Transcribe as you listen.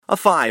A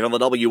 5 on the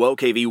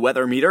WOKV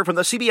weather meter from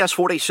the CBS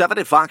 47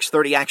 and Fox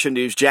 30 Action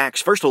News Jax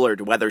First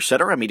Alert Weather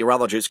Center. I'm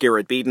meteorologist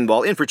Garrett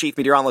Beedenball, in for Chief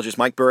Meteorologist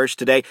Mike Burrish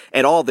today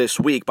and all this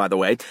week, by the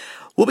way.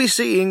 We'll be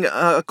seeing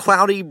a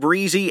cloudy,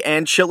 breezy,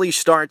 and chilly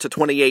start to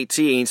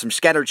 2018. Some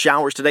scattered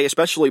showers today,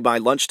 especially by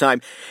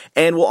lunchtime.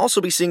 And we'll also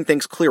be seeing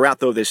things clear out,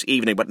 though, this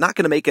evening, but not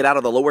going to make it out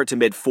of the lower to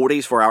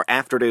mid-40s for our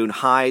afternoon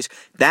highs.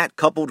 That,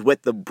 coupled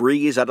with the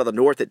breeze out of the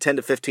north at 10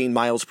 to 15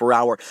 miles per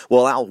hour,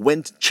 will allow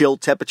wind chill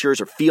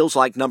temperatures or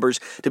feels-like numbers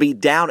to be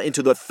down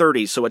into the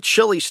 30s. So a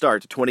chilly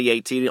start to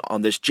 2018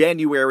 on this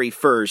January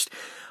 1st.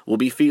 We'll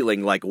be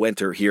feeling like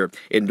winter here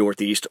in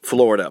Northeast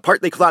Florida.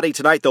 Partly cloudy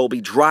tonight, though, will be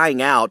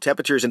drying out.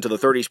 Temperatures into the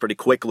 30s pretty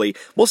quickly.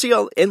 We'll see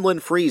an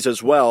inland freeze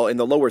as well in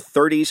the lower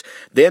 30s,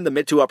 then the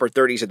mid to upper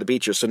 30s at the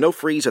beaches. So no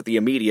freeze at the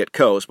immediate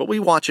coast, but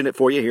we're watching it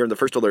for you here in the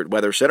First Alert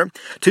Weather Center.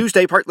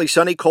 Tuesday, partly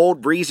sunny,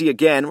 cold, breezy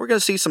again. We're going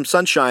to see some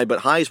sunshine,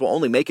 but highs will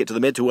only make it to the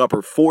mid to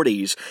upper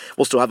 40s.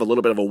 We'll still have a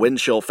little bit of a wind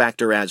chill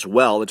factor as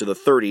well into the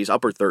 30s,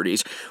 upper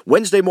 30s.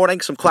 Wednesday morning,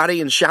 some cloudy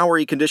and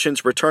showery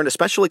conditions return,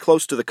 especially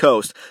close to the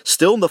coast.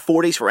 Still in the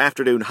 40s for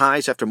afternoon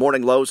highs after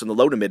morning lows in the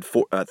low to mid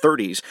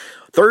 30s.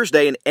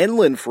 Thursday, an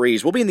inland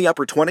freeze. We'll be in the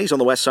upper 20s on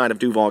the west side of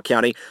Duval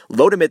County.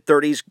 Low to mid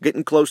 30s,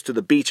 getting close to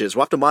the beaches.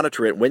 We'll have to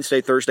monitor it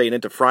Wednesday, Thursday, and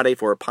into Friday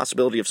for a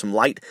possibility of some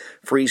light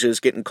freezes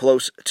getting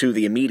close to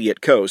the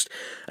immediate coast.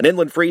 An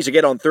inland freeze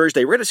again on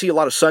Thursday. We're going to see a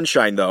lot of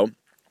sunshine, though.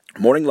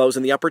 Morning lows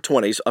in the upper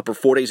 20s, upper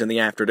 40s in the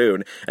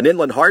afternoon. An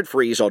inland hard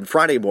freeze on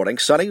Friday morning.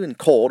 Sunny and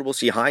cold. We'll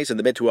see highs in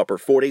the mid to upper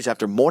 40s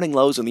after morning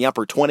lows in the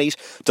upper 20s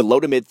to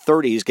low to mid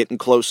 30s getting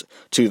close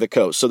to the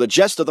coast. So the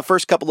gist of the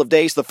first couple of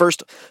days, the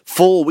first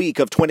full week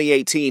of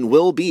 2018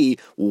 will be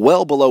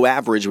well below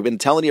average. We've been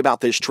telling you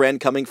about this trend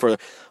coming for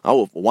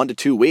 1 to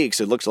 2 weeks.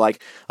 It looks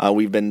like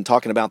we've been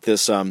talking about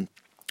this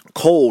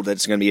cold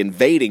that's going to be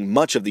invading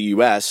much of the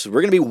U.S.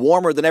 We're going to be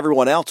warmer than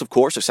everyone else, of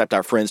course, except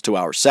our friends to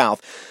our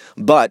south,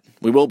 but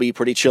we will be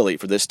pretty chilly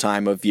for this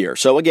time of year.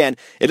 So again,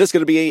 it is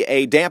going to be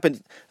a damp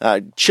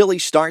and chilly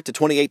start to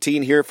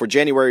 2018 here for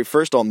January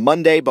 1st on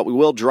Monday, but we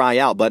will dry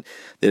out, but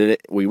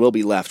we will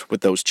be left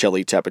with those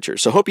chilly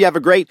temperatures. So hope you have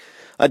a great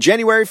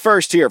January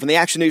 1st here from the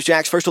Action News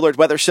Jax First Alert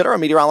Weather Center.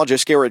 I'm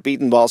meteorologist Garrett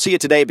Beedenball. See you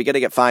today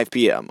beginning at 5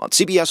 p.m. on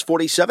CBS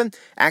 47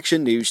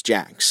 Action News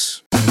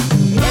Jax.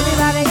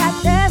 Everybody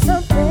got their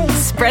something.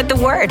 Spread the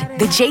word.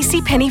 The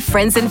JCPenney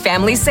Friends and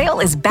Family Sale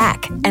is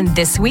back. And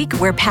this week,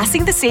 we're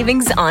passing the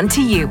savings on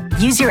to you.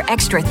 Use your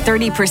extra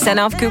 30%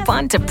 off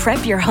coupon to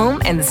prep your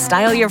home and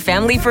style your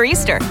family for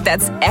Easter.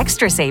 That's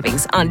extra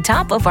savings on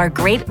top of our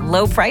great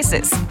low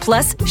prices.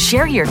 Plus,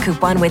 share your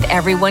coupon with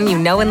everyone you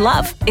know and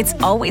love. It's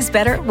always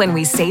better when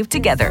we save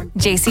together.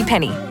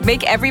 JCPenney.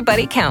 Make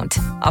everybody count.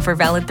 Offer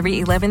valid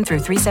 3/11 through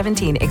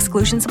 3/17.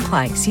 Exclusions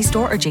apply. See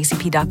store or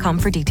jcp.com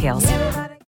for details.